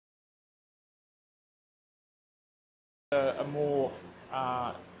a more,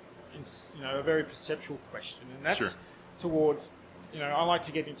 a very perceptual question, and that's Sure. towards, I like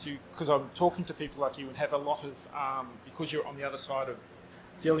to get into, because I'm talking to people like you and have a lot of, because you're on the other side of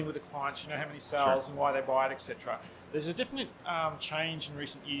dealing with the clients, you know how many sales Sure. and why they buy it, etc. There's a definite change in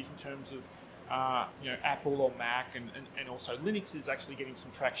recent years in terms of, Apple or Mac, and also Linux is actually getting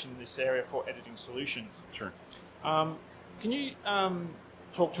some traction in this area for editing solutions. Sure. Can you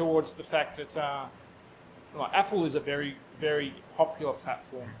talk towards the fact that Apple is a very, very popular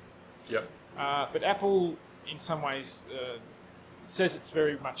platform, Yep. but Apple, in some ways, says it's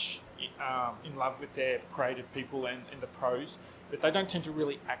very much in love with their creative people and the pros, but they don't tend to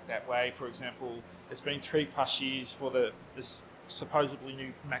really act that way. For example, it's been 3+ years for this supposedly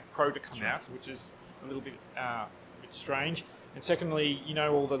new Mac Pro to come out, which is a little bit strange. And secondly,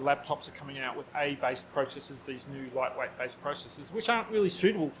 all the laptops are coming out with A-based processors, these new lightweight-based processors, which aren't really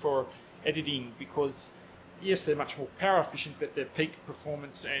suitable for editing because, yes, they're much more power efficient, but their peak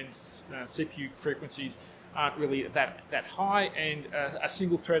performance and CPU frequencies aren't really that high, and a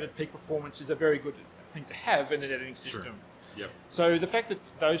single-threaded peak performance is a very good thing to have in an editing system. Sure. Yep. So the fact that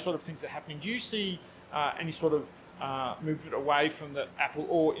those sort of things are happening, do you see any sort of movement away from the Apple,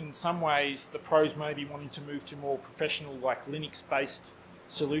 or in some ways the pros may be wanting to move to more professional, like Linux-based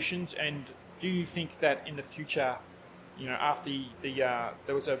solutions? And do you think that in the future, after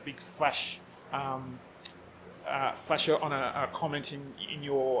there was a big flash on a comment in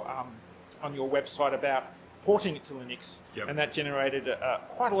your on your website about porting it to Linux, Yep. and that generated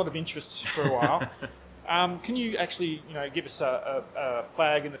quite a lot of interest for a while. Can you actually, give us a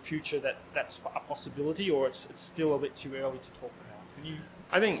flag in the future that that's a possibility, or it's still a bit too early to talk about? Can you?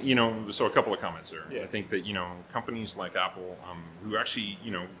 I think, so a couple of comments there. Yeah. I think that, companies like Apple, who actually,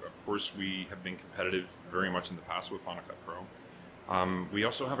 of course, we have been competitive very much in the past with Final Cut Pro. We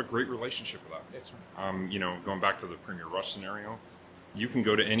also have a great relationship with Apple. That's right. Going back to the Premiere Rush scenario, you can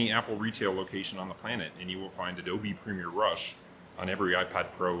go to any Apple retail location on the planet and you will find Adobe Premiere Rush on every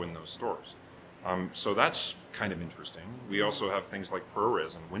iPad Pro in those stores. So that's kind of interesting. We also have things like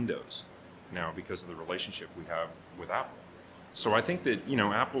ProRes and Windows now because of the relationship we have with Apple. So I think that,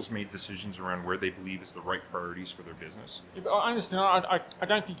 Apple's made decisions around where they believe is the right priorities for their business. Yeah, but I understand. I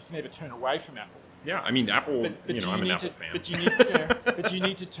don't think you can ever turn away from Apple. Yeah, I mean, Apple, But I'm an Apple fan. But you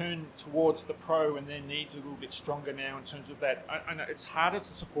need to turn towards the Pro, and their needs a little bit stronger now in terms of that. I know it's harder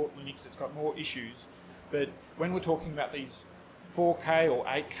to support Linux; it's got more issues. But when we're talking about these 4K or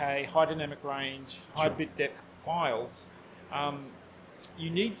 8K, high dynamic range, high bit depth files, you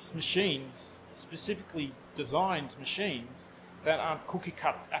need machines, specifically designed machines, that aren't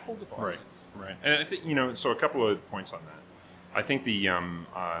cookie-cut Apple devices. Right. And I think, so a couple of points on that. I think the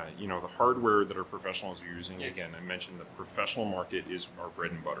the hardware that our professionals are using, Yes. again, I mentioned the professional market is our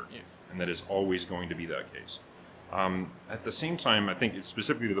bread and butter. Yes. And that is always going to be that case. At the same time, I think it's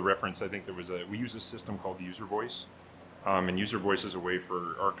specifically to the reference, I think we use a system called User Voice. And User Voice is a way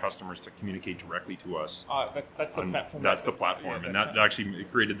for our customers to communicate directly to us. That's the platform. That's the platform. And that actually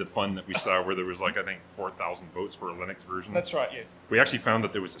created the fun that we saw where there was 4,000 votes for a Linux version. That's right, yes. We actually found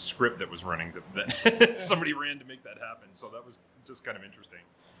that there was a script that was running that somebody ran to make that happen. So that was just kind of interesting.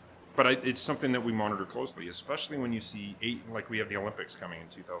 But it's something that we monitor closely, especially when you see we have the Olympics coming in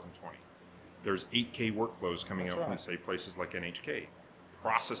 2020. There's 8K workflows coming out from, say, places like NHK.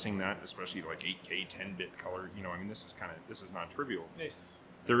 Processing that, especially 8K 10-bit color, this is not trivial. Yes.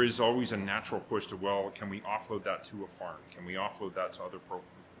 There is always a natural push to, can we offload that to a farm? Can we offload that to other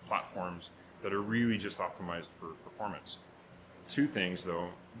platforms that are really just optimized for performance? Two things though.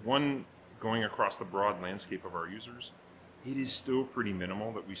 One, going across the broad landscape of our users, it is still pretty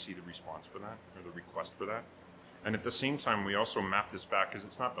minimal that we see the response for that or the request for that. And at the same time, we also map this back because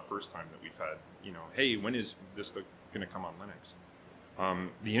it's not the first time that we've had, hey, when is this going to come on Linux?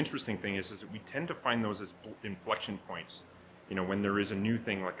 The interesting thing is that we tend to find those as inflection points. When there is a new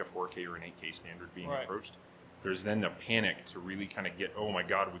thing like a 4K or an 8K standard being approached, there's then a panic to really kind of get, oh my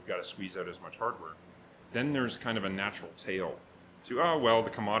God, we've got to squeeze out as much hardware. Then there's kind of a natural tail to, the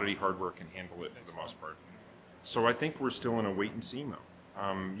commodity hardware can handle it for the most part. So I think we're still in a wait and see mode.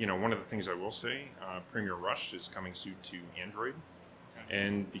 One of the things I will say, Premiere Rush is coming soon to Android.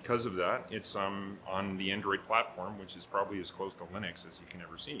 And because of that, it's on the Android platform, which is probably as close to Linux as you can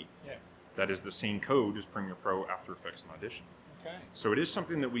ever see. Yeah. That is the same code as Premiere Pro, After Effects, and Audition. Okay. So it is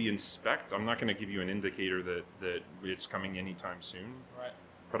something that we inspect. I'm not going to give you an indicator that it's coming anytime soon. Right.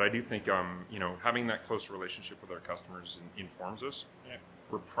 But I do think, having that close relationship with our customers informs us. Yeah.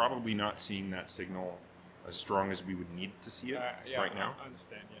 We're probably not seeing that signal as strong as we would need to see it right now. I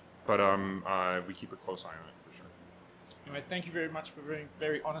understand, yeah. But we keep a close eye on it for sure. Anyway, thank you very much for being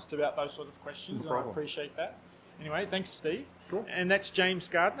very honest about those sort of questions. No problem. I appreciate that. Anyway, thanks, Steve. Cool. And that's James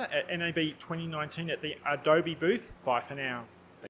Gardner at NAB 2019 at the Adobe booth. Bye for now.